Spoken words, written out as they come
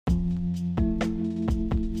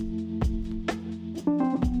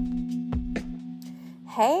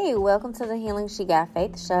Hey, welcome to the Healing She Got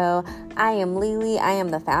Faith show. I am Lily. I am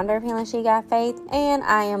the founder of Healing She Got Faith, and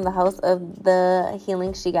I am the host of the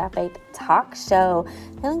Healing She Got Faith talk show.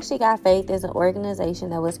 Healing She Got Faith is an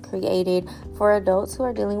organization that was created for adults who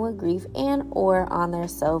are dealing with grief and or on their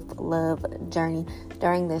self-love journey.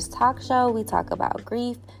 During this talk show, we talk about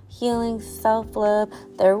grief, healing, self-love.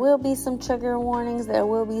 There will be some trigger warnings. There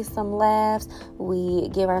will be some laughs. We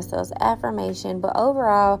give ourselves affirmation, but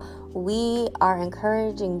overall, we are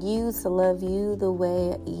encouraging you to love you the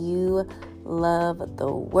way you love the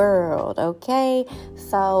world, okay?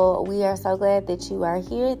 So we are so glad that you are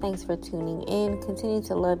here. Thanks for tuning in. Continue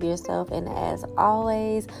to love yourself, and as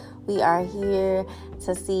always, we are here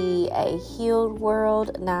to see a healed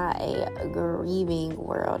world, not a grieving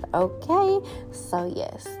world, okay? So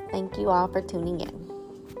yes, thank you all for tuning in.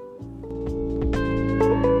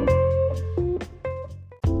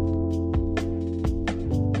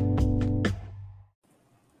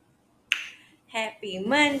 Happy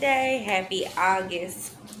Monday, happy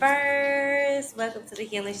August 1st. Welcome to the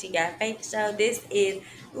Healing She Got Faith show. This is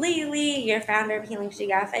Lily, your founder of Healing She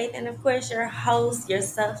Got Faith, and of course your host, your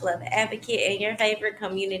self-love advocate, and your favorite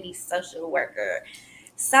community social worker.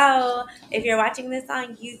 So if you're watching this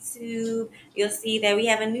on YouTube, you'll see that we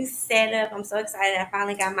have a new setup. I'm so excited. I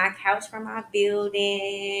finally got my couch from my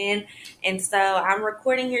building. And so I'm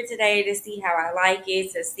recording here today to see how I like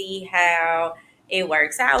it, to see how it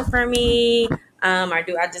works out for me. Or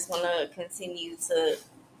do I just want to continue to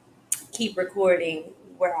keep recording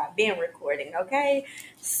where I've been recording, okay?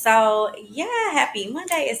 So, yeah, happy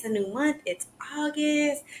Monday. It's a new month. It's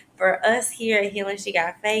August. For us here at Healing She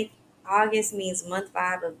Got Faith, August means month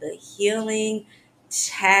 5 of the Healing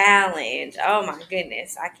Challenge. Oh, my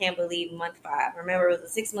goodness. I can't believe month 5. Remember, it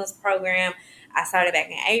was a 6-month program. I started back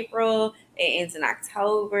in April. It ends in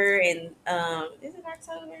October. And, is it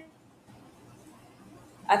October?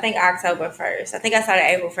 I think October 1st. I think I started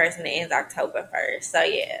April 1st and it ends October 1st. So,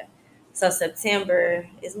 yeah. So, September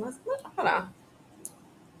is month. Hold on.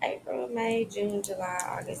 April, May, June, July,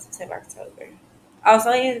 August, September, October. Oh,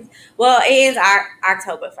 so it ends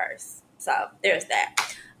October 1st. So, there's that.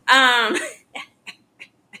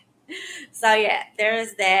 So yeah,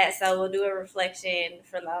 there's that. So we'll do a reflection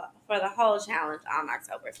for the whole challenge on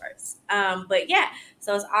October 1st. But yeah,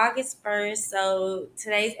 so it's August 1st. So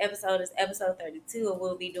today's episode is episode 32, and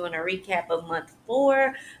we'll be doing a recap of month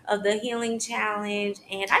 4 of the Healing Challenge.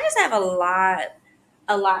 And I just have a lot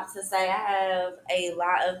to say. I have a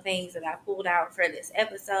lot of things that I pulled out for this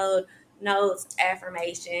episode. Notes,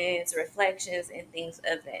 affirmations, reflections, and things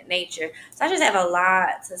of that nature. So I just have a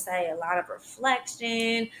lot to say, a lot of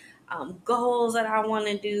reflection, goals that I want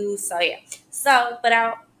to do. So yeah. So,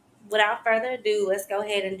 without further ado, let's go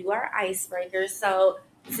ahead and do our icebreaker. So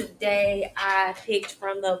today I picked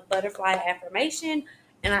from the butterfly affirmation,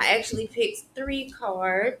 and I actually picked 3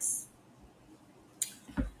 cards.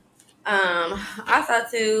 Also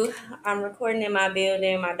too, I'm recording in my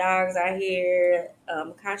building. My dogs are here.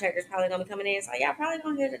 Contractors probably gonna be coming in, so y'all probably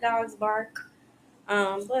gonna hear the dogs bark.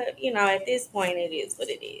 But at this point, it is what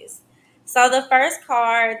it is. So the first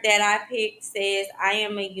card that I picked says, "I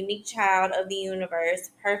am a unique child of the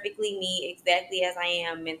universe, perfectly me, exactly as I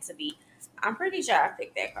am meant to be." I'm pretty sure I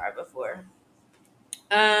picked that card before.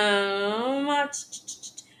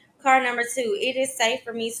 Card number 2. It is safe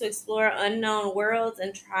for me to explore unknown worlds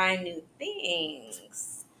and try new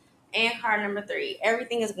things. And card number 3.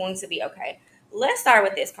 Everything is going to be okay. Let's start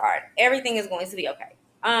with this card. Everything is going to be okay.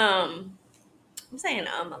 I'm saying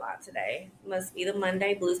a lot today. Must be the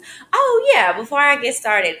Monday blues. Oh yeah, before I get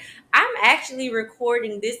started, I'm actually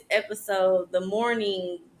recording this episode the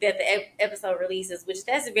morning that the episode releases, which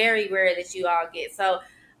that's very rare that you all get. So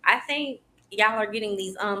I think y'all are getting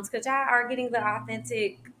these because y'all are getting the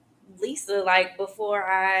authentic Lisa before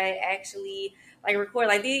I actually record.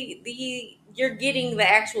 You're getting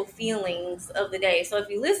the actual feelings of the day. So if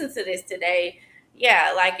you listen to this today,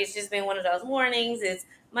 yeah, it's just been one of those mornings. It's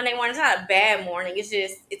Monday morning. It's not a bad morning.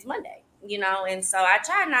 It's Monday, and so I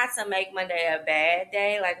try not to make Monday a bad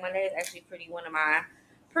day. Monday is actually one of my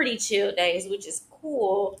pretty chill days, which is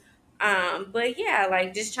cool. But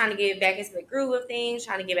yeah, just trying to get back into the groove of things,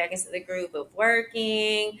 trying to get back into the groove of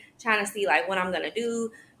working, trying to see what I'm gonna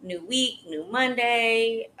do. New week, new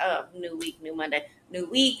Monday, new week, new Monday, new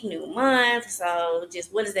week, new month. So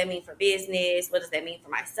just what does that mean for business? What does that mean for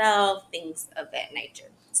myself? Things of that nature.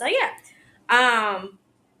 So yeah.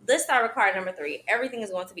 Let's start with card number 3. Everything is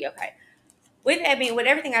going to be okay. With that being, with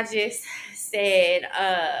everything I just said,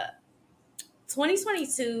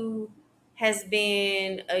 2022 has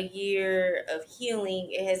been a year of healing.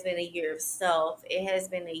 It has been a year of self. It has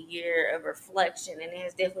been a year of reflection, and it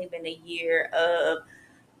has definitely been a year of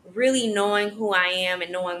really knowing who I am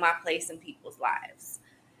and knowing my place in people's lives.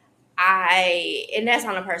 And that's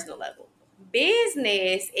on a personal level.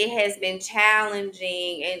 Business, it has been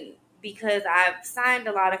challenging, and because I've signed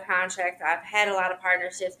a lot of contracts, I've had a lot of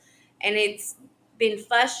partnerships, and it's been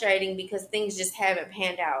frustrating because things just haven't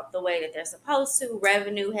panned out the way that they're supposed to.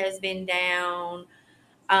 Revenue has been down.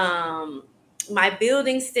 Um, my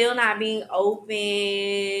building still not being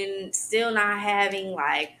open, still not having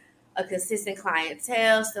like a consistent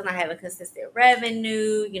clientele, still not having consistent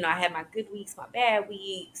revenue. I have my good weeks, my bad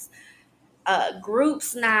weeks.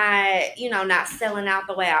 Groups not, not selling out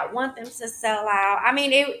the way I want them to sell out. I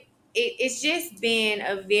mean, it's just been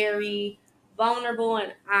a very vulnerable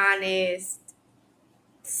and honest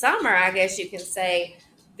summer, I guess you can say.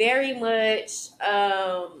 Very much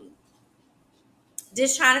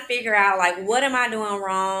just trying to figure out, like, what am I doing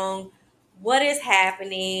wrong? What is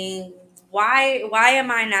happening? Why am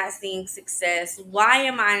I not seeing success? Why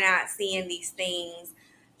am I not seeing these things?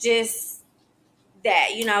 Just that,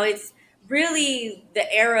 it's really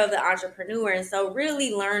the era of the entrepreneur. And so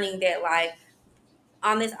really learning that, like,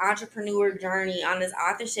 on this entrepreneur journey, on this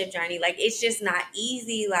authorship journey, like, it's just not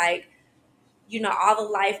easy. Like, all the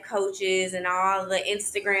life coaches and all the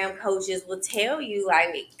Instagram coaches will tell you,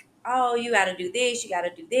 like, oh, you got to do this, you got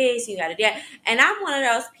to do this, you got to do that. And I'm one of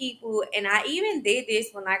those people, and I even did this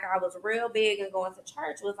when, like, I was real big and going to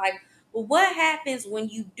church, was like, well, what happens when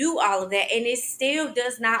you do all of that and it still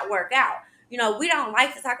does not work out? We don't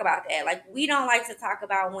like to talk about that. Like, we don't like to talk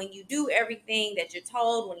about when you do everything that you're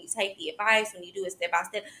told, when you take the advice, when you do it step by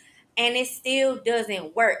step, and it still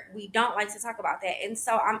doesn't work. We don't like to talk about that. And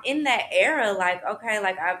so I'm in that era, like, okay,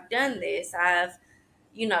 like, I've done this. I've,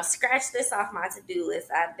 scratched this off my to-do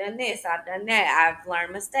list. I've done this. I've done that. I've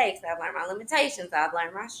learned mistakes. I've learned my limitations. I've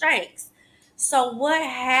learned my strengths. So what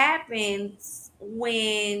happens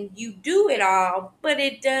when you do it all, but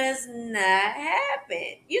it does not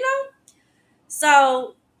happen?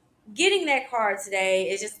 So getting that card today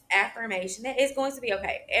is just affirmation that it's going to be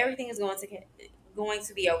okay. Everything is going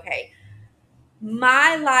to be okay.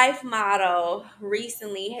 My life motto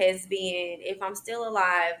recently has been, if I'm still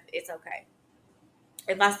alive, it's okay.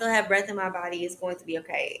 If I still have breath in my body, it's going to be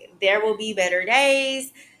okay. There will be better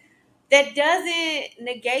days. That doesn't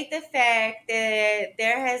negate the fact that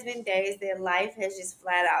there has been days that life has just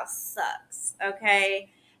flat out sucks, okay?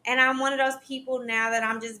 And I'm one of those people now that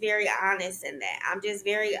I'm just very honest in that. I'm just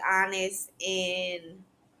very honest in,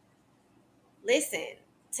 listen,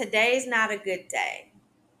 today's not a good day.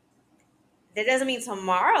 That doesn't mean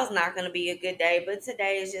tomorrow's not going to be a good day, but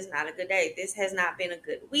today is just not a good day. This has not been a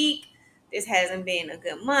good week. This hasn't been a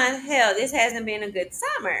good month. Hell, this hasn't been a good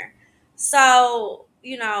summer. So,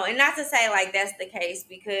 and not to say like that's the case,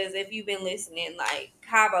 because if you've been listening, like,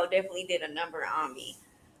 Cabo definitely did a number on me.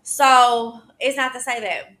 So it's not to say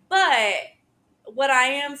that. But what I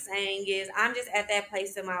am saying is I'm just at that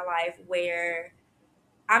place in my life where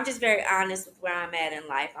I'm just very honest with where I'm at in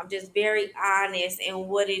life. I'm just very honest in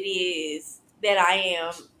what it is that I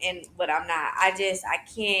am and what I'm not. I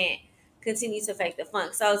can't continue to fake the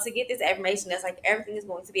funk. So to get this affirmation that's like everything is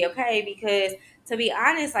going to be okay, because to be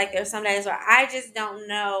honest, like, there's some days where I just don't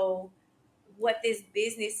know what this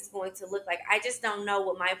business is going to look like. I just don't know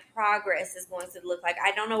what my progress is going to look like.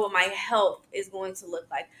 I don't know what my health is going to look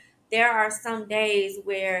like. There are some days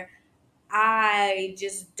where I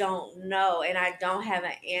just don't know, and I don't have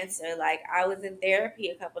an answer. Like, I was in therapy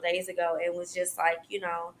a couple days ago and was just like,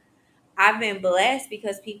 I've been blessed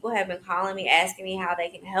because people have been calling me, asking me how they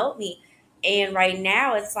can help me. And right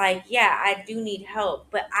now it's like, yeah, I do need help,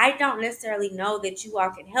 but I don't necessarily know that you all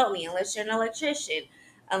can help me unless you're an electrician,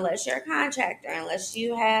 unless you're a contractor, unless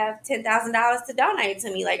you have $10,000 to donate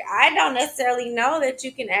to me. Like, I don't necessarily know that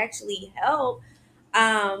you can actually help.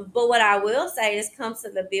 But what I will say is, come to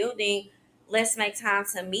the building, let's make time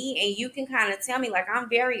to meet, and you can kind of tell me, like, I'm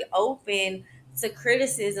very open to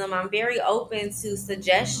criticism. I'm very open to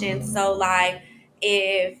suggestions. So, like,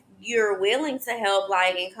 if you're willing to help,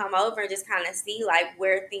 like, and come over and just kind of see, like,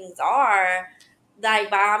 where things are,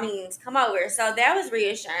 like, by all means, come over. So that was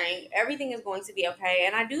reassuring. Everything is going to be okay.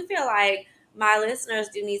 And I do feel like my listeners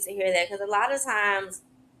do need to hear that, because a lot of times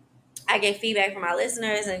I get feedback from my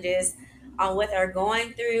listeners and just on what they're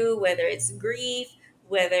going through, whether it's grief,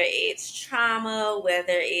 whether it's trauma, whether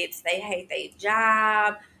it's they hate their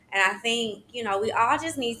job. And I think, we all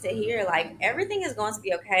just need to hear, like, everything is going to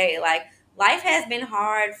be okay. Like, life has been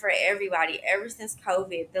hard for everybody ever since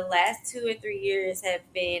COVID. The last 2 or 3 years have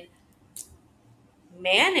been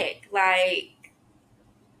manic. Like,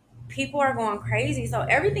 people are going crazy. So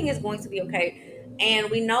everything is going to be okay. And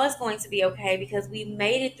we know it's going to be okay because we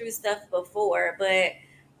made it through stuff before. But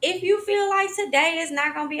If you feel like today is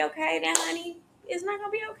not gonna be okay, then honey, it's not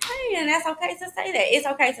gonna be okay, and that's okay to say that. It's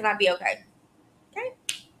okay to not be okay. Okay.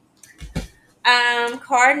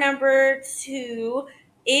 Card number two.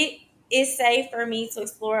 It is safe for me to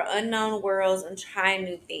explore unknown worlds and try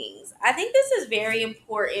new things. I think this is very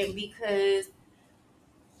important because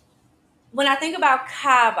when I think about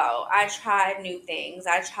Cabo, I tried new things.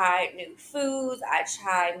 I tried new foods. I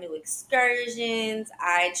tried new excursions.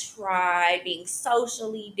 I tried being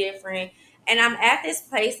socially different. And I'm at this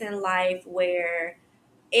place in life where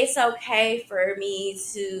it's okay for me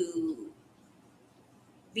to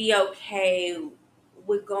be okay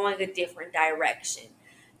with going a different direction.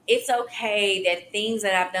 It's okay that things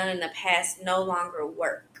that I've done in the past no longer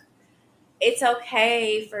work. It's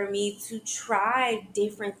okay for me to try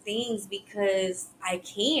different things because I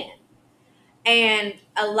can. And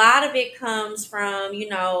a lot of it comes from,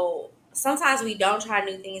 sometimes we don't try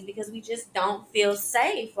new things because we just don't feel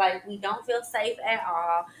safe. Like we don't feel safe at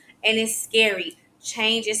all. And it's scary.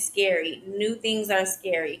 Change is scary. New things are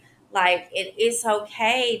scary. Like it's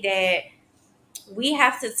okay that we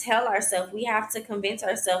have to tell ourselves, we have to convince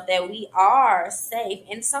ourselves that we are safe.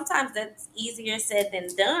 And sometimes that's easier said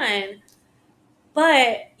than done,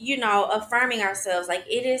 but, affirming ourselves, like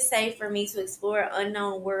it is safe for me to explore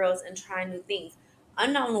unknown worlds and try new things.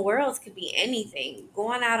 Unknown worlds could be anything.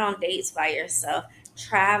 Going out on dates by yourself,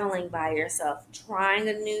 traveling by yourself, trying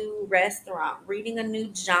a new restaurant, reading a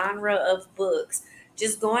new genre of books,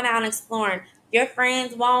 just going out and exploring. Your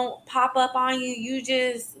friends won't pop up on you. You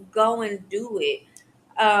just go and do it.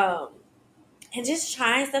 Um, and just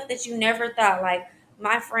trying stuff that you never thought. Like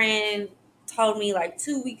my friend told me like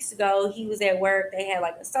 2 weeks ago, he was at work. They had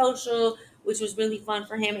like a social, which was really fun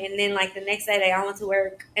for him. And then like the next day, they all went to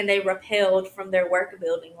work and they repelled from their work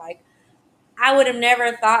building. Like I would have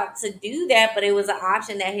never thought to do that, but it was an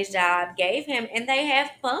option that his job gave him, and they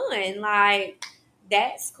have fun. Like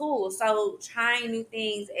that's cool. So trying new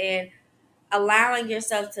things and allowing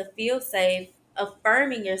yourself to feel safe,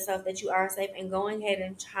 affirming yourself that you are safe, and going ahead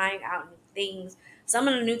and trying out new things. Some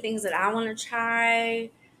of the new things that I want to try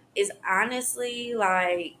is honestly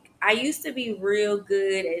like I used to be real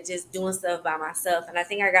good at just doing stuff by myself, and I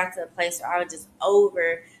think I got to a place where I was just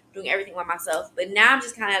over doing everything by myself. But now I'm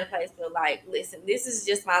just kind of at a place where like, listen, this is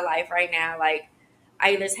just my life right now. Like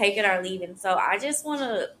I either take it or leave it. And so I just want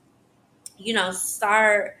to,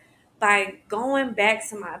 start by going back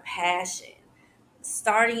to my passion,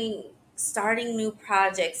 starting new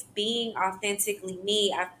projects, being authentically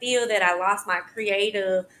me. I feel that I lost my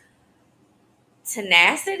creative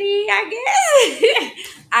tenacity, I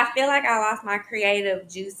guess. I feel like I lost my creative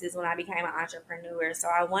juices when I became an entrepreneur. So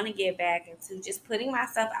I want to get back into just putting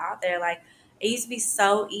myself out there. Like it used to be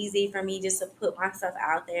so easy for me just to put myself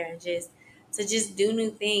out there and just do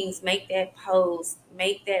new things, make that post,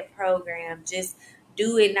 make that program, just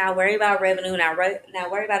do it, not worry about revenue, not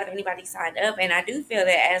worry about if anybody signed up. And I do feel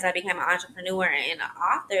that as I became an entrepreneur and an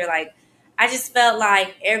author, like I just felt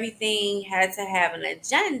like everything had to have an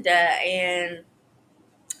agenda, and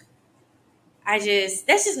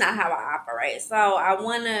that's just not how I operate. So I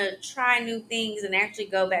want to try new things and actually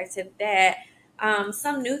go back to that.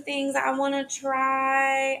 Some new things I want to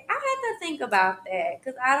try. I have to think about that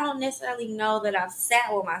because I don't necessarily know that I've sat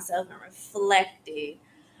with myself and reflected.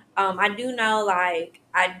 I do know like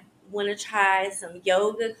I want to try some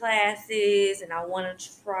yoga classes, and I want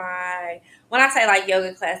to try. When I say like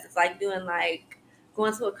yoga classes, like doing like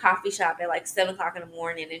going to a coffee shop at like 7 o'clock in the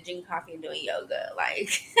morning and drinking coffee and doing yoga,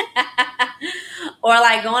 like, or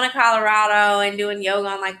like going to Colorado and doing yoga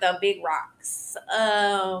on like the big rocks.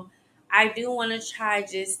 I do want to try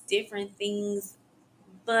just different things,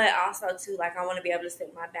 but also too like I want to be able to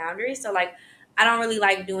set my boundaries. So like I don't really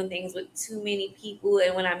like doing things with too many people,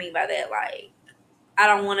 and what I mean by that, like I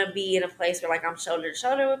don't want to be in a place where like I'm shoulder to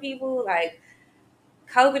shoulder with people. Like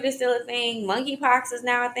COVID is still a thing. Monkeypox is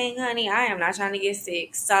now a thing, honey. I am not trying to get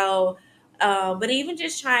sick. So, but even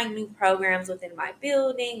just trying new programs within my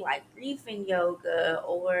building, like grief and yoga,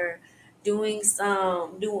 or doing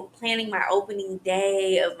planning my opening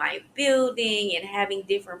day of my building and having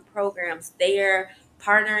different programs there,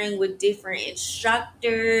 partnering with different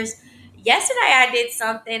instructors. Yesterday, I did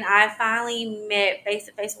something. I finally met face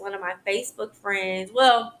to face with one of my Facebook friends.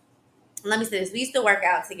 Well, let me say this. We used to work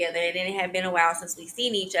out together, and then it had been a while since we've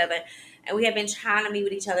seen each other, and we had been trying to meet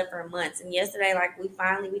with each other for months. And yesterday, like we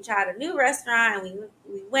tried a new restaurant, and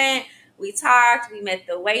we went, we talked, we met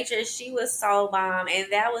the waitress. She was so bomb, and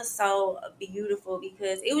that was so beautiful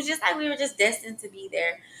because it was just like we were just destined to be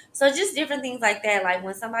there. So just different things like that. Like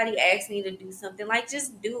when somebody asks me to do something, like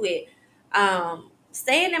just do it.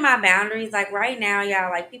 Staying in my boundaries. Like right now,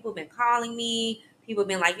 y'all, like people been calling me. people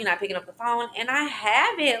been like, you're not picking up the phone. And I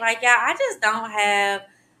haven't. Like, y'all, I just don't have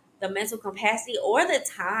the mental capacity or the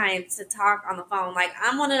time to talk on the phone. Like,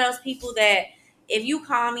 I'm one of those people that if you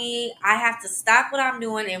call me, I have to stop what I'm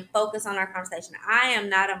doing and focus on our conversation. I am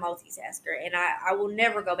not a multitasker, and I will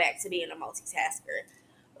never go back to being a multitasker.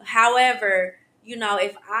 However,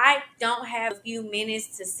 if I don't have a few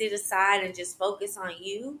minutes to sit aside and just focus on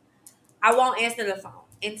you, I won't answer the phone.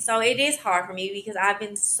 And so it is hard for me because I've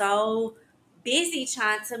been so busy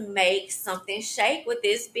trying to make something shake with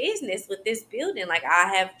this business, with this building. Like,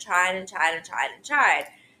 I have tried and tried and tried and tried.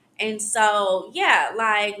 And so, yeah,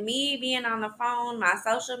 like me being on the phone, my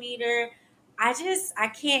social meter, I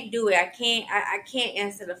can't do it. I can't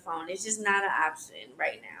answer the phone. It's just not an option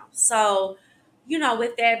right now. So,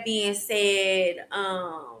 with that being said,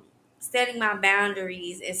 setting my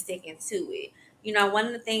boundaries and sticking to it. One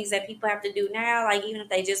of the things that people have to do now, like even if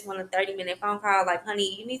they just want a 30-minute phone call, like,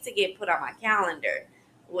 honey, you need to get put on my calendar.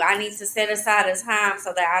 Well, I need to set aside a time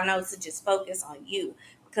so that I know to just focus on you.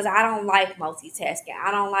 Because I don't like multitasking. I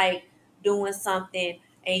don't like doing something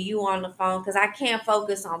and you on the phone because I can't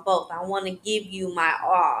focus on both. I want to give you my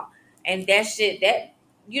all. And that shit,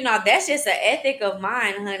 that's just an ethic of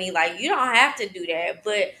mine, honey. Like, you don't have to do that.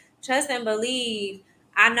 But trust and believe,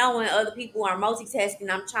 I know when other people are multitasking,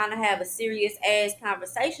 I'm trying to have a serious ass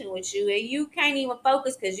conversation with you, and you can't even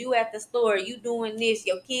focus because you at the store, you doing this,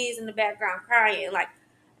 your kids in the background crying. Like,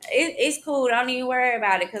 it's cool. Don't even worry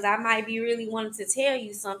about it because I might be really wanting to tell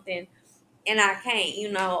you something and I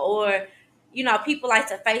can't, or people like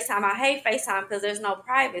to FaceTime. I hate FaceTime because there's no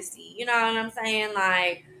privacy. You know what I'm saying?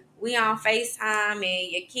 Like, we on FaceTime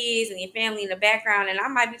and your kids and your family in the background, and I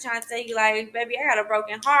might be trying to tell you, like, baby, I got a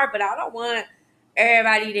broken heart, but I don't want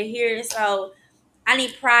everybody to hear it. So I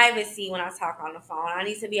need privacy when I talk on the phone. I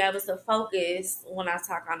need to be able to focus when I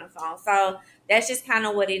talk on the phone. So that's just kind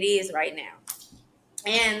of what it is right now.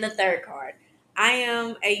 And the third card. I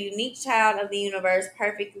am a unique child of the universe,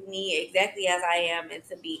 perfect me, exactly as I am meant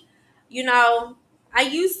to be. You know, I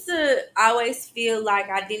used to always feel like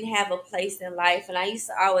I didn't have a place in life, and I used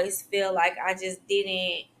to always feel like I just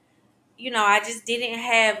didn't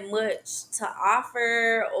have much to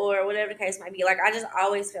offer or whatever the case might be. Like, I just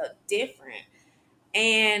always felt different.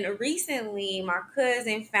 And recently, my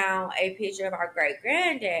cousin found a picture of our great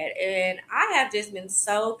granddad, and I have just been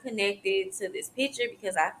so connected to this picture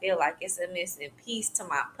because I feel like it's a missing piece to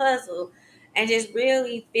my puzzle, and just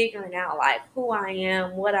really figuring out like who I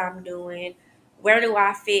am, what I'm doing, where do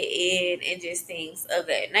I fit in, and just things of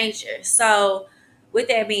that nature. So, with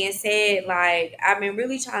that being said, like, I've been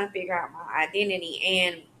really trying to figure out my identity,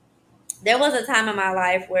 and there was a time in my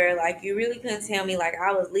life where like you really couldn't tell me like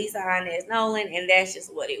I was Lisa Inez Nolan, and that's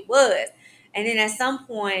just what it was. And then at some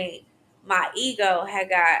point my ego had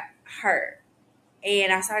got hurt,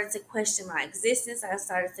 and I started to question my existence. I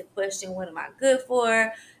started to question, what am I good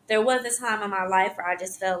for? There was a time in my life where I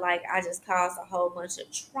just felt like I just caused a whole bunch of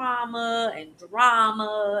trauma and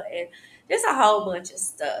drama and just a whole bunch of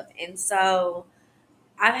stuff. And so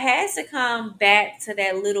I've had to come back to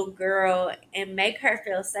that little girl and make her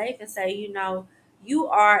feel safe and say, you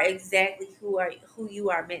are exactly who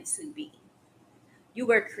you are meant to be. You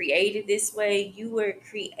were created this way. You were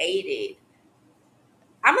created.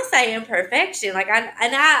 I'm gonna say imperfection. Like,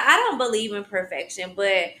 I don't believe in perfection,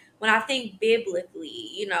 but when I think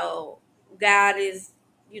biblically, God is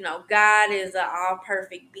God is an all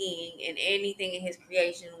perfect being, and anything in His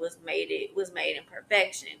creation was made in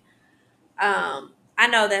perfection. I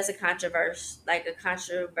know that's a controversy,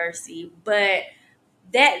 but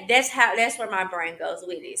that's where my brain goes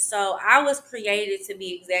with it. So I was created to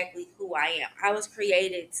be exactly who I am. I was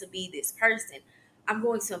created to be this person. I'm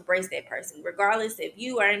going to embrace that person, regardless if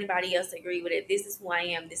you or anybody else agree with it. This is who I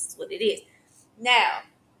am. This is what it is. Now,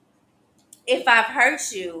 if I've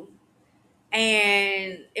hurt you,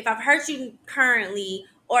 and if I've hurt you currently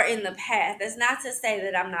or in the past, that's not to say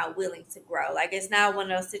that I'm not willing to grow. Like, it's not one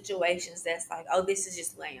of those situations that's like, oh, this is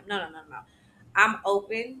just who I am. No, no, no, no. I'm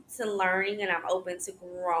open to learning, and I'm open to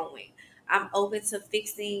growing. I'm open to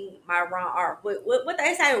fixing my wrong, or what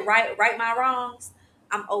they say, right my wrongs.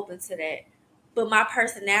 I'm open to that. But my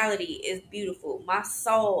personality is beautiful. My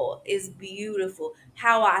soul is beautiful.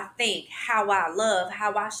 How I think, how I love,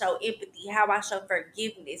 how I show empathy, how I show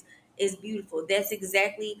forgiveness is beautiful. That's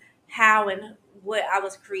exactly how and what I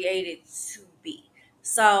was created to be.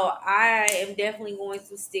 So I am definitely going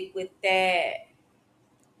to stick with that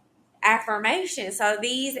affirmation. So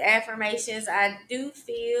these affirmations, I do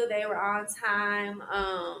feel they were on time.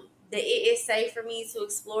 That it is safe for me to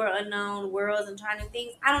explore unknown worlds and try new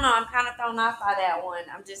things. I don't know. I'm kind of thrown off by that one.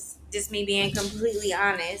 I'm just me being completely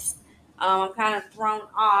honest. I'm kind of thrown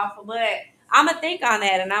off, but I'm going to think on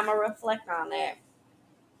that and I'm going to reflect on that.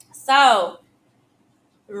 So,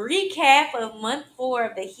 recap of month 4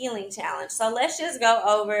 of the healing challenge. So, let's just go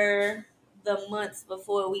over the months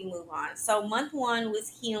before we move on. So, month 1 was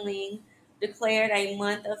healing, declared a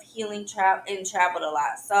month of healing and traveled a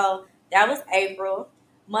lot. So, that was April.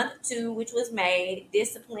 Month 2, which was May,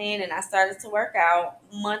 discipline, and I started to work out.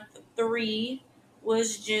 Month 3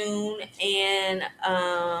 was June, and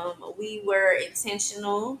we were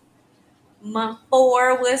intentional. Month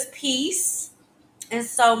 4 was peace. And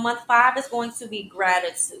so month 5 is going to be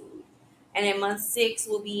gratitude. And then month 6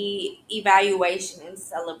 will be evaluation and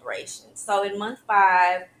celebration. So in month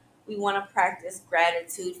 5, we want to practice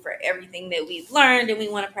gratitude for everything that we've learned, and we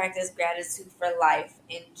want to practice gratitude for life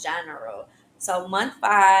in general. So month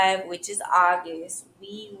 5, which is August,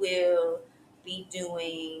 we'll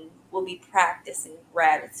be practicing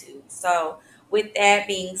gratitude. So with that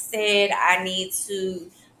being said, I need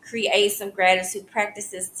to create some gratitude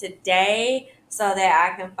practices today so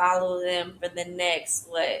that I can follow them for the next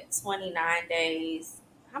 29 days.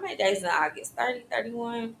 How many days in August? 30,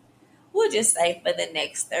 31. We'll just say for the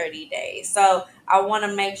next 30 days. So I want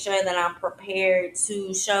to make sure that I'm prepared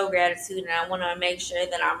to show gratitude, and I want to make sure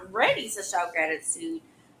that I'm ready to show gratitude.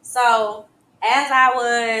 So as I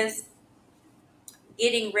was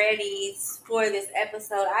getting ready for this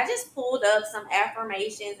episode, I just pulled up some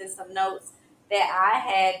affirmations and some notes that I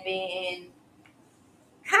had been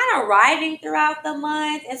kind of writing throughout the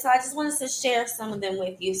month. And so I just wanted to share some of them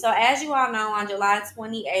with you. So as you all know, on July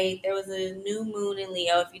 28th, there was a new moon in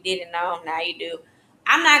Leo. If you didn't know, now you do.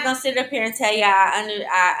 I'm not going to sit up here and tell you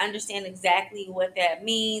I understand exactly what that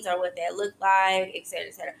means or what that looked like, et cetera,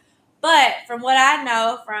 et cetera. But from what I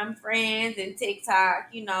know from friends and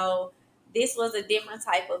TikTok, this was a different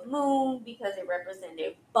type of moon because it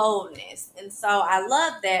represented boldness. And so I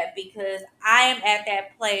love that because I am at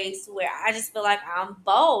that place where I just feel like I'm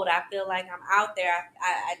bold. I feel like I'm out there.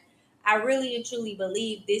 I really and truly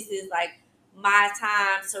believe this is like my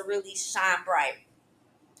time to really shine bright.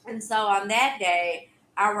 And so on that day,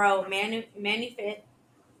 I wrote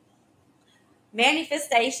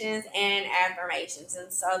manifestations and affirmations. And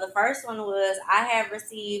so the first one was, I have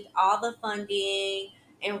received all the funding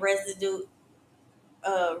and residual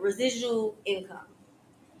income.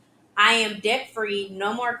 I am debt free,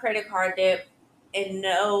 no more credit card debt, and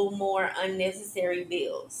no more unnecessary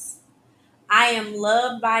bills. I am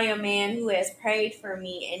loved by a man who has prayed for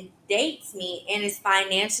me and dates me and is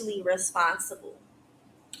financially responsible.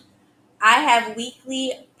 I have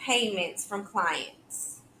weekly payments from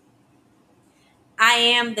clients. I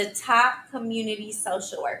am the top community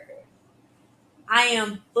social worker. I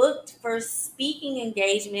am booked for speaking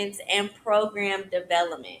engagements and program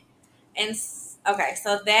development. And okay,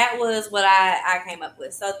 so that was what I came up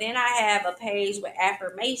with. So then I have a page with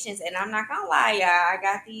affirmations, and I'm not gonna lie, y'all, I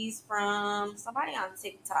got these from somebody on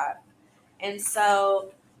TikTok. And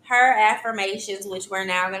so her affirmations, which we're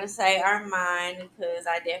now gonna say are mine because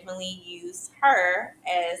I definitely used her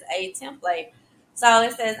as a template. So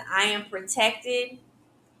it says, I am protected,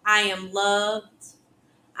 I am loved,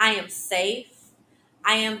 I am safe.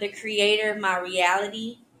 I am the creator of my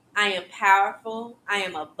reality. I am powerful. I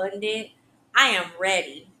am abundant. I am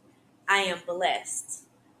ready. I am blessed.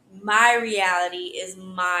 My reality is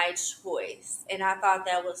my choice. And I thought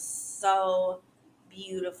that was so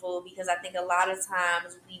beautiful because I think a lot of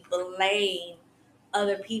times we blame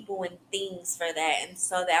other people and things for that. And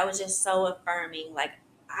so that was just so affirming. Like,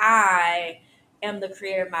 I am the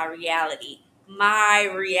creator of my reality. My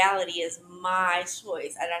reality is my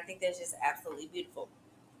choice. And I think that's just absolutely beautiful.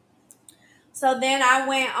 So then I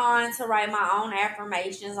went on to write my own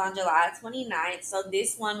affirmations on July 29th. So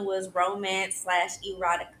this one was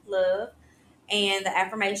romance/erotic love. And the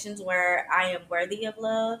affirmations were, I am worthy of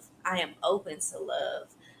love. I am open to love.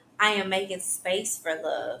 I am making space for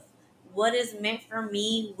love. What is meant for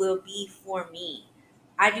me will be for me.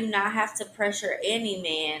 I do not have to pressure any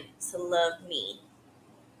man to love me.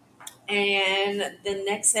 And the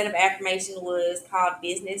next set of affirmation was called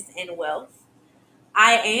business and wealth.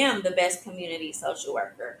 I am the best community social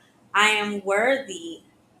worker. I am worthy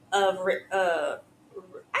of, I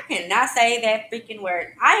cannot say that freaking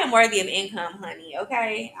word. I am worthy of income, honey.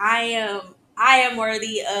 Okay. I am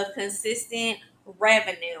worthy of consistent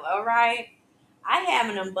revenue. All right. I have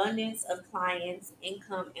an abundance of clients,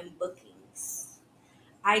 income, and bookings.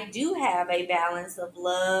 I do have a balance of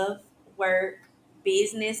love, work,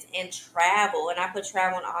 business, and travel. And I put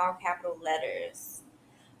travel in all capital letters.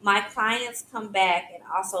 My clients come back and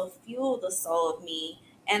also fuel the soul of me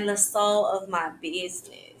and the soul of my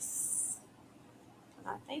business.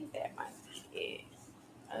 I think that might be it.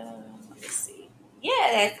 Let me see. Yeah,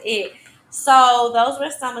 that's it. So those were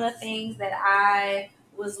some of the things that I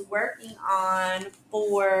was working on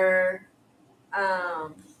for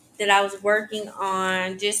um, that I was working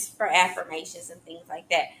on just for affirmations and things like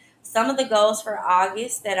that. Some of the goals for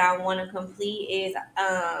August that I want to complete is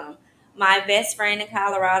my best friend in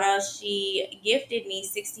Colorado. She gifted me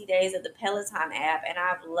 60 days of the Peloton app, and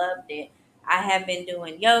I've loved it. I have been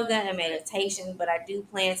doing yoga and meditation, but I do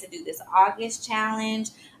plan to do this August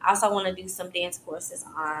challenge. I also want to do some dance courses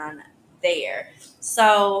on there.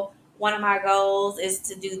 So, one of my goals is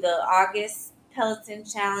to do the August Peloton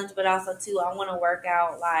challenge, but also too I want to work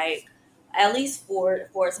out like at least four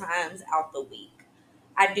times out the week.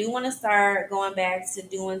 I do want to start going back to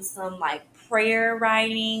doing some like prayer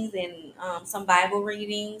writings and some Bible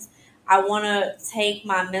readings. I want to take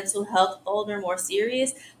my mental health folder more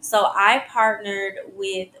serious. So I partnered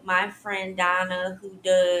with my friend Donna, who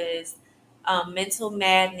does mental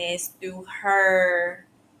madness through her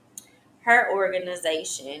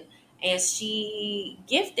organization, and she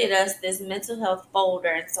gifted us this mental health folder.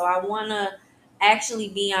 And so I want to actually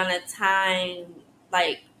be on a time,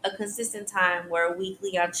 like a consistent time where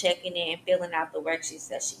weekly I'm checking in and filling out the worksheets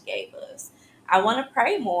that she gave us. I want to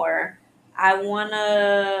pray more. I want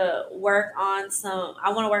to work on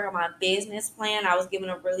my business plan. I was given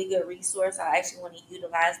a really good resource. I actually want to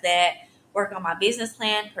utilize that, work on my business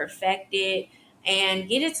plan, perfect it, and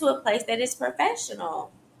get it to a place that is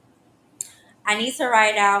professional. I need to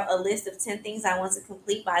write out a list of 10 things I want to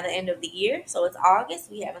complete by the end of the year. So it's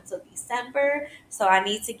August. We have until December. So I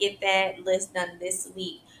need to get that list done this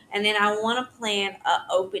week. And then I want to plan a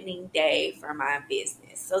opening day for my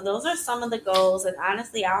business. So those are some of the goals. And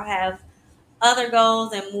honestly, I'll have other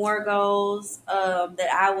goals and more goals that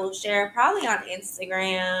I will share probably on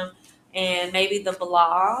Instagram and maybe the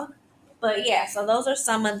blog. But yeah, so those are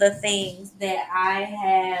some of the things that I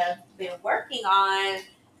have been working on,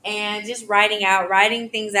 and just writing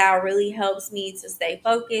things out really helps me to stay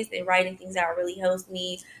focused, and writing things out really helps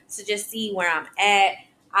me to just see where I'm at.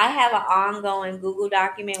 I have an ongoing Google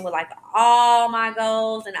document with like all my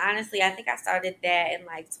goals, and honestly, I think I started that in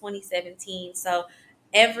like 2017. So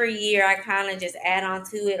every year I kind of just add on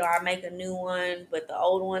to it, or I make a new one, but the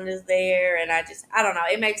old one is there, and I don't know,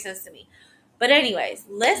 it makes sense to me. But anyways,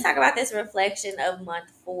 let's talk about this reflection of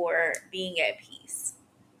month 4, being at peace.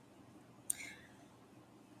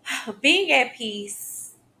 Being at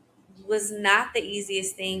peace was not the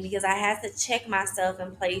easiest thing because I had to check myself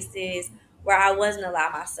in places where I wasn't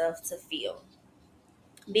allowed myself to feel.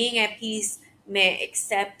 Being at peace meant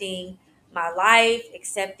accepting my life,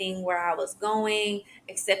 accepting where I was going,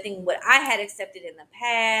 accepting what I had accepted in the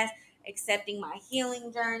past, accepting my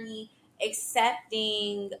healing journey,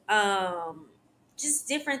 accepting just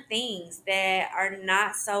different things that are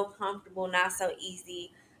not so comfortable, not so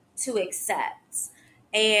easy to accept.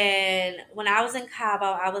 And when I was in Cabo,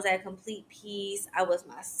 I was at complete peace. I was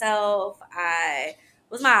myself. I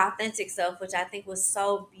was my authentic self, which I think was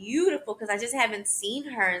so beautiful because I just haven't seen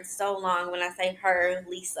her in so long. When I say her,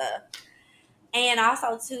 Lisa. And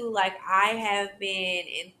also, too, like I have been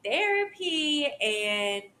in therapy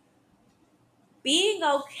and being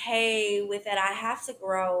okay with that. I have to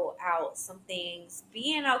grow out some things,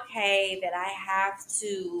 being okay that I have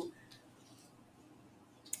to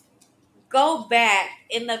go back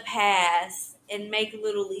in the past and make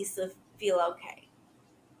little Lisa feel okay.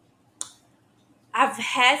 I've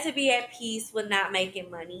had to be at peace with not making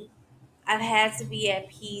money. I've had to be at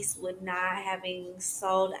peace with not having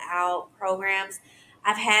sold out programs.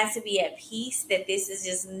 I've had to be at peace that this is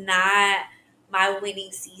just not my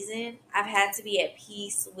winning season. I've had to be at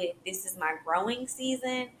peace with this is my growing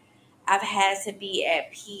season. I've had to be at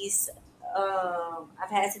peace. I've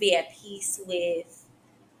had to be at peace with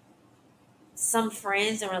some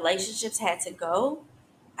friends and relationships had to go.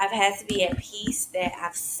 I've had to be at peace that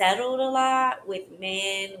I've settled a lot with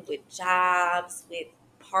men, with jobs, with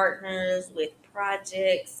partners, with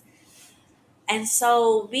projects. And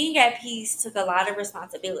so being at peace took a lot of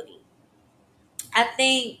responsibility. I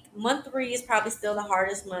think month 3 is probably still the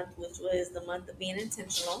hardest month, which was the month of being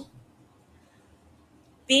intentional.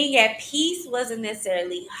 Being at peace wasn't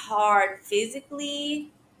necessarily hard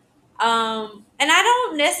physically. And I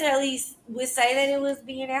don't necessarily would say that it was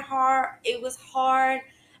being at hard. It was hard.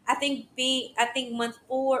 I think month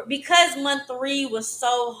 4, because month 3 was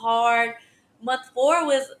so hard. Month 4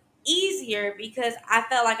 was easier because I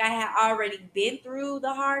felt like I had already been through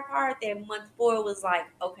the hard part. That month 4 was like,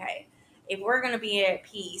 okay, if we're gonna be at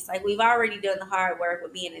peace, like we've already done the hard work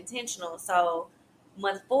with being intentional. So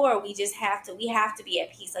month 4, we have to be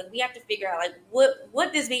at peace. Like we have to figure out like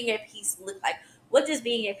what does being at peace look like? What does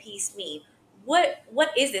being at peace mean? What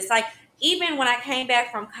is this? Like even when I came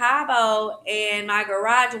back from Cabo and my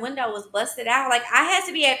garage window was busted out, like I had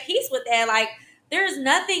to be at peace with that. Like there's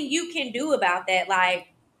nothing you can do about that. Like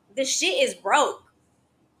the shit is broke.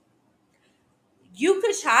 You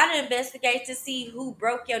could try to investigate to see who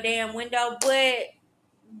broke your damn window, but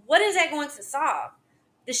what is that going to solve?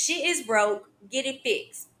 The shit is broke. Get it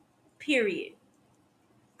fixed. Period.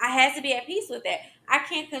 I had to be at peace with that. I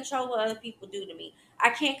can't control what other people do to me. I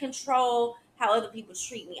can't control how other people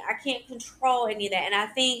treat me. I can't control any of that. And I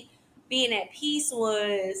think being at peace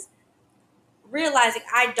was realizing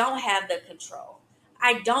I don't have the control.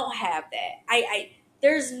 I don't have that. I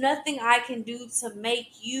there's nothing I can do to make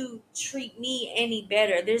you treat me any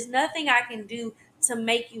better. There's nothing I can do to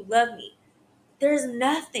make you love me. There's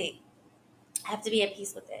nothing. I have to be at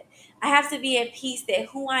peace with it. I have to be at peace that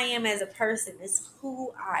who I am as a person is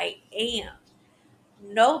who I am.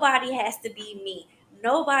 Nobody has to be me.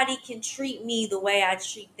 Nobody can treat me the way I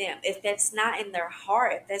treat them. If that's not in their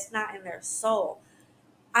heart, if that's not in their soul,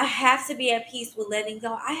 I have to be at peace with letting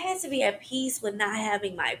go. I had to be at peace with not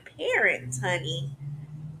having my parents, honey.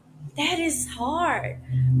 That is hard.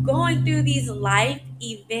 Going through these life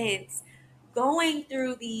events, going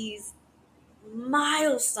through these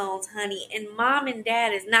milestones, honey, and mom and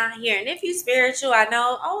dad is not here. And if you spiritual, I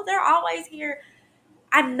know, oh, they're always here.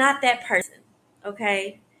 I'm not that person,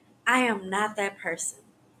 okay? I am not that person,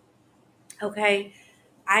 okay?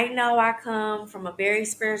 I know I come from a very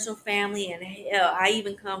spiritual family, and hell, I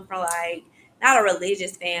even come from like not a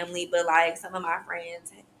religious family, but like some of my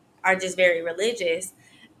friends are just very religious.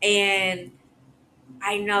 And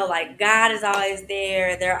I know like God is always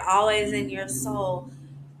there, they're always in your soul.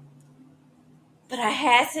 But I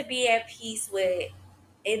had to be at peace with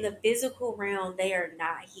in the physical realm, they are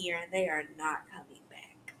not here and they are not coming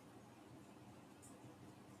back.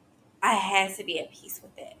 I had to be at peace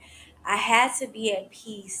with it. I had to be at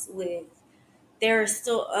peace with there is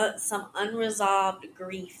still some unresolved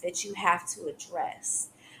grief that you have to address.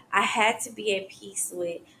 I had to be at peace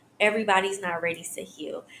with everybody's not ready to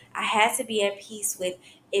heal. I had to be at peace with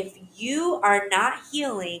if you are not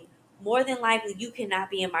healing, more than likely you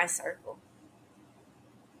cannot be in my circle.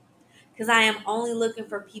 Because I am only looking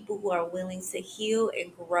for people who are willing to heal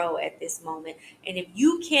and grow at this moment. And if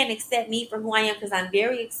you can't accept me for who I am, because I'm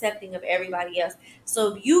very accepting of everybody else.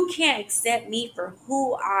 So if you can't accept me for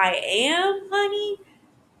who I am, honey,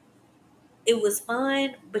 it was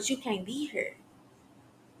fun, but you can't be here.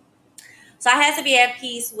 So I had to be at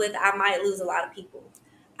peace with I might lose a lot of people.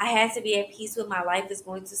 I had to be at peace with my life is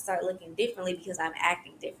going to start looking differently because I'm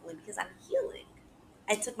acting differently because I'm healing.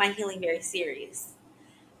 I took my healing very serious.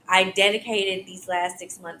 I dedicated these last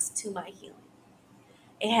 6 months to my healing.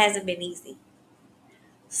 It hasn't been easy.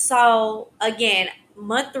 So again,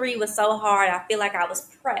 month 3 was so hard. I feel like I was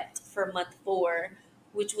prepped for month 4,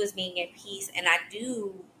 which was being at peace. And I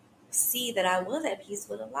do see that I was at peace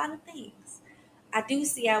with a lot of things. I do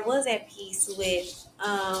see I was at peace with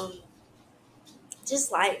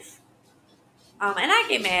just life. And I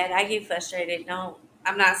get mad. I get frustrated. Don't.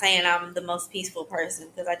 I'm not saying I'm the most peaceful person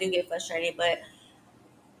because I do get frustrated, but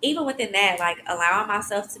even within that, like allowing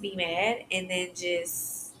myself to be mad and then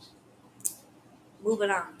just moving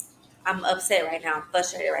on. I'm upset right now. I'm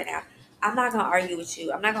frustrated right now. I'm not gonna argue with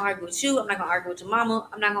you. I'm not gonna argue with you. I'm not gonna argue with your mama.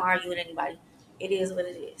 I'm not gonna argue with anybody. It is what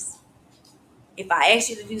it is. If I ask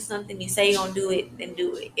you to do something, you say you're gonna do it, then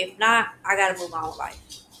do it. If not, I gotta move on with life.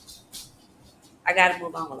 I gotta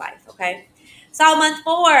move on with life. Okay. So month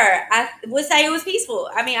 4, I would say it was peaceful.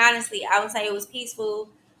 I mean, honestly, I would say it was peaceful.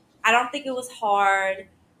 I don't think it was hard.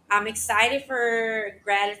 I'm excited for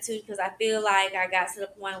gratitude because I feel like I got to the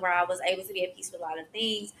point where I was able to be at peace with a lot of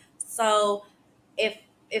things. So if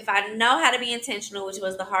if I know how to be intentional, which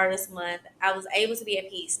was the hardest month, I was able to be at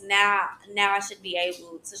peace. Now I should be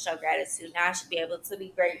able to show gratitude. Now I should be able to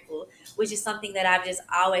be grateful, which is something that I've just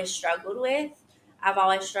always struggled with. I've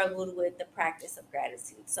always struggled with the practice of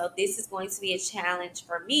gratitude. So this is going to be a challenge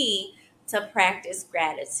for me to practice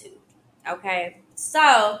gratitude. Okay.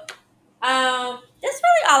 So that's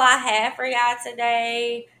really all I have for y'all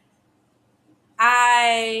today.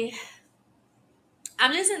 I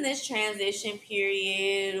I'm just in this transition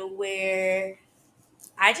period where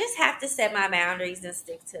I just have to set my boundaries and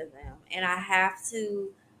stick to them. And I have to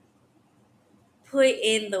put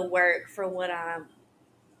in the work for what I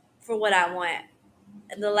want.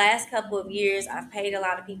 In the last couple of years, I've paid a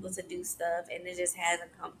lot of people to do stuff and it just hasn't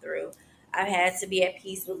come through. I've had to be at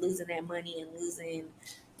peace with losing that money and losing,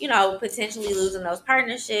 potentially losing those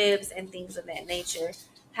partnerships and things of that nature.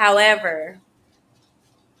 However,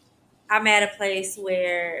 I'm at a place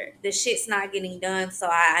where the shit's not getting done, so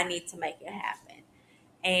I need to make it happen.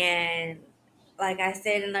 And like I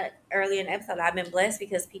said in the earlier in the episode, I've been blessed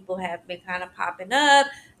because people have been kind of popping up.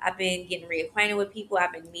 I've been getting reacquainted with people.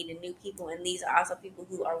 I've been meeting new people, and these are also people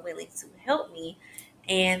who are willing to help me.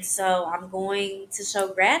 And so I'm going to show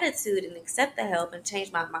gratitude and accept the help and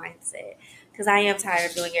change my mindset because I am tired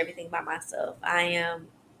of doing everything by myself. I am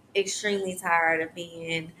extremely tired of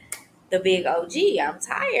being the big OG. I'm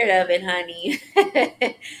tired of it, honey.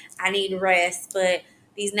 I need rest, but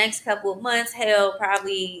these next couple of months, hell,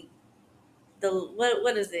 probably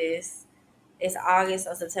what is this? It's August,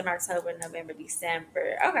 so September, October, November,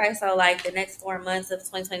 December. Okay, so like the next 4 months of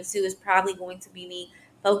 2022 is probably going to be me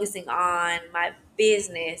focusing on my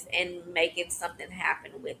business and making something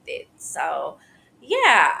happen with it. So,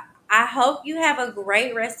 yeah, I hope you have a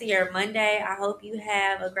great rest of your Monday. I hope you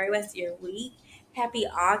have a great rest of your week. Happy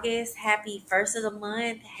August. Happy first of the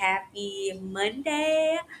month. Happy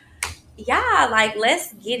Monday. Yeah, like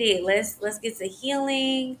let's get it. Let's get to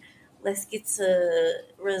healing. Let's get to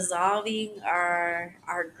resolving our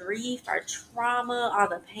grief, our trauma, all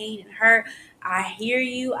the pain and hurt. I hear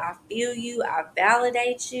you, I feel you, I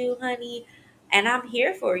validate you, honey, and I'm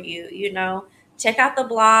here for you, Check out the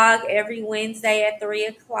blog every Wednesday at 3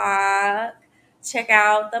 o'clock. Check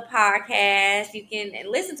out the podcast. You can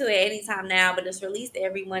listen to it anytime now, but it's released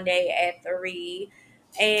every Monday at 3.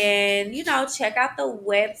 And check out the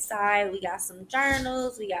website. We got some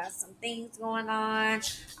journals, we got some things going on.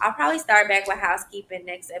 I'll probably start back with housekeeping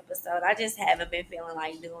next episode. I just haven't been feeling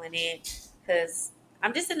like doing it because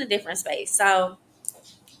I'm just in a different space. So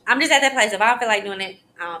I'm just at that place. If I don't feel like doing it,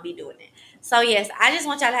 I don't be doing it. So yes, I just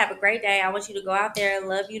want y'all to have a great day. I want you to go out there and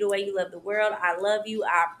love you the way you love the world. I love you.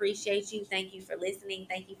 I appreciate you. Thank you for listening.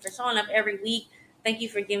 Thank you for showing up every week. Thank you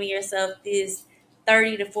for giving yourself this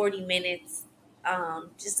 30 to 40 minutes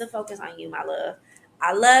just to focus on you, my love.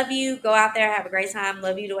 I love you. Go out there, have a great time.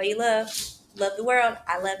 Love you the way you love the world.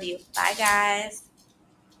 I love you. Bye, guys.